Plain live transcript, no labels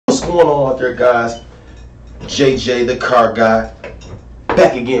going on out there, guys? JJ, the car guy,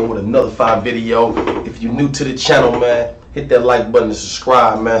 back again with another 5 video. If you're new to the channel, man, hit that like button and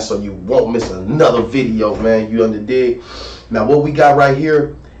subscribe, man, so you won't miss another video, man. You underdig? Now, what we got right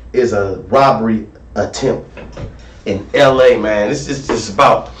here is a robbery attempt in LA, man. It's just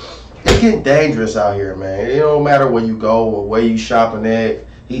about, it's getting dangerous out here, man. It don't matter where you go or where you shopping at.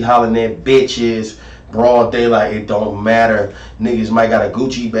 He hollering at bitches, broad daylight, it don't matter. Niggas might got a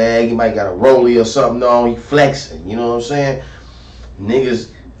Gucci bag, he might got a rollie or something on, he flexing, you know what I'm saying?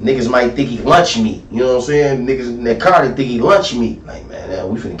 Niggas might think he lunch meat, you know what I'm saying? Niggas in that car, they think he lunch meat. Like, man,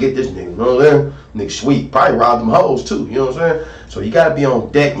 we finna get this nigga, you know what I'm saying? Nigga sweet, probably rob them hoes too, you know what I'm saying? So you gotta be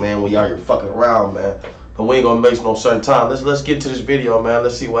on deck, man, when y'all here fucking around, man. But we ain't gonna waste no certain time. Let's get to this video, man.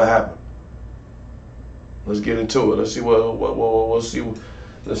 Let's see what happened. Let's get into it. Let's see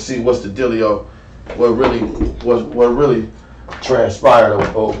let's see what's the dealio. What really transpired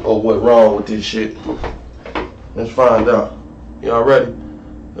or what wrong with this shit. Let's find out. Y'all ready?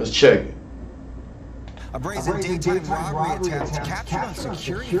 Let's check it. A brazen daytime robbery attempt captured on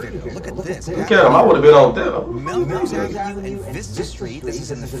security video. Look at this. Look at him. I would have been on there. Melrose Avenue and Vista Street. This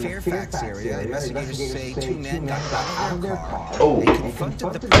is in the Fairfax area. Investigators say 2 men got out of their car. Oh, they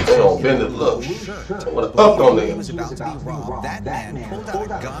confronted the they don't bend it. Look, what a up on there. Was about to be robbed. That man pulled out a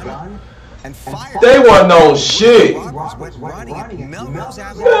gun and fired. They wasn't on shit. Man,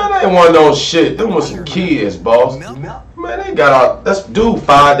 they wasn't on shit. Them was some kids, boss. Man, they got out. That's dude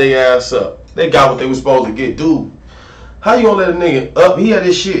fired their ass up. They got what they was supposed to get, dude. How you gonna let a nigga up? He had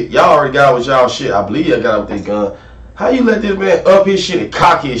his shit. Y'all already got with y'all shit. I believe y'all got with their gun. How you let this man up his shit and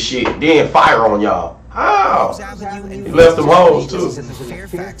cock his shit, then fire on y'all? How? He left them hoes too. Fuck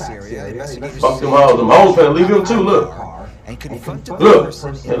them hoes. Them hoes finna leave him too. Look. Look.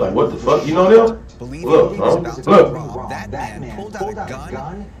 They're like, what the fuck? You know them? Look, huh? Look. That man pulled out a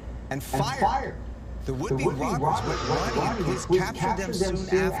gun and fired. The would-be robbers went running and police captured them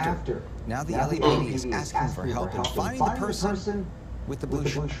soon after. Now the LAPD is asking for help in finding the person with the blue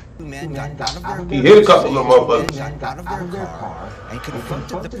shirt. 2 men got out of their car. He hit a couple of motherfuckers. Out of their car and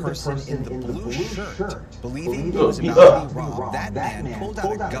confronted the person in the blue shirt, believing he Look, was he about up. to be robbed. That man pulled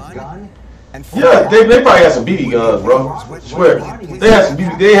out a gun and Yeah, they probably had some BB guns, bro. Swear. They had some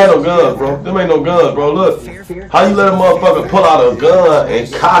BB. They had no guns, bro. Them ain't no guns, bro. Look. How you let a motherfucker pull out a gun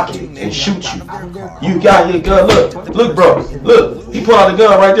and cock it and shoot you? You got your gun. Look, bro. Look. He pulled out a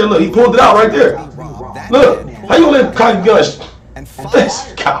gun right there. Look, he pulled it out right there. Look. How you gonna let him cock your gun?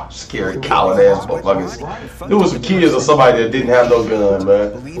 That's scary, coward ass motherfuckers. There was some kids or somebody that didn't have no gun,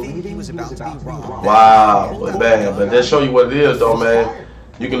 man. Wow, but man, but that show you what it is, though, man.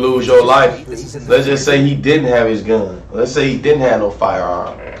 You can lose your life. Let's just say he didn't have his gun. Let's say he didn't have no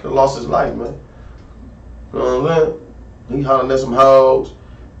firearm. He lost his life, man. You know what I'm saying? He hollering at some hoes.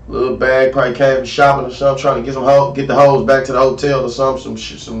 Little bag, probably came from shopping or something, trying to get some hoes, get the hoes back to the hotel or something,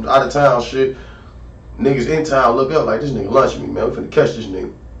 some out of town shit. Niggas in town look up like, this nigga lunch me, man. We finna catch this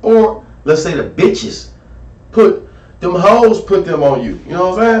nigga. Or let's say the bitches put them on you. You know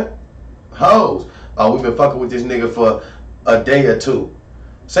what I'm saying? Hoes. Oh, we been fucking with this nigga for a day or two.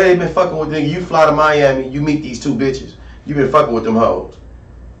 Say they been fucking with nigga, you fly to Miami, you meet these 2 bitches. You been fucking with them hoes.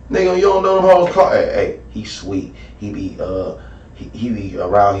 Nigga, you don't know them hoes call. Hey, he sweet. He be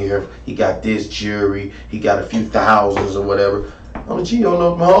around here. He got this jewelry. He got a few thousands or whatever. On the G, you don't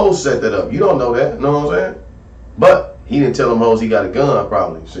know if them hoes set that up. You don't know that. You know what I'm saying? But he didn't tell them hoes he got a gun,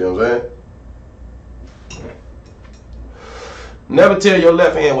 probably. See what I'm saying? Never tell your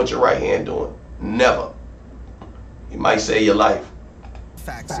left hand what your right hand doing. Never. You might save your life.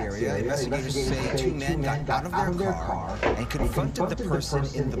 Fairfax area, investigators say 2 men got out of their car and confronted the person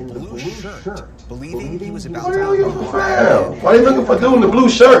in the blue shirt, believing he was about to be robbed. Why are you looking for dude in the blue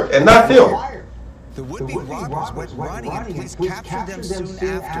shirt and not them? The would-be robbers went running and police captured them soon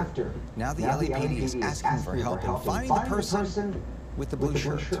after. Now the LAPD is asking for help in finding the person with the blue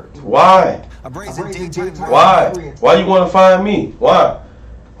shirt. Why? A brazen daytime Why? Why you want to find me? Why?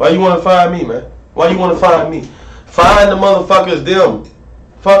 Why you want to find me, man? Why you want to find me? Find the motherfuckers, them.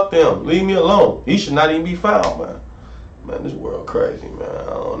 Fuck them. Leave me alone. He should not even be found, man. Man, this world crazy, man. I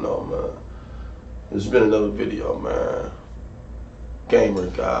don't know, man. This has been another video, man.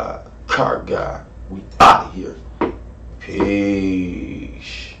 Gamer guy, car guy. We out of here.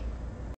 Peace.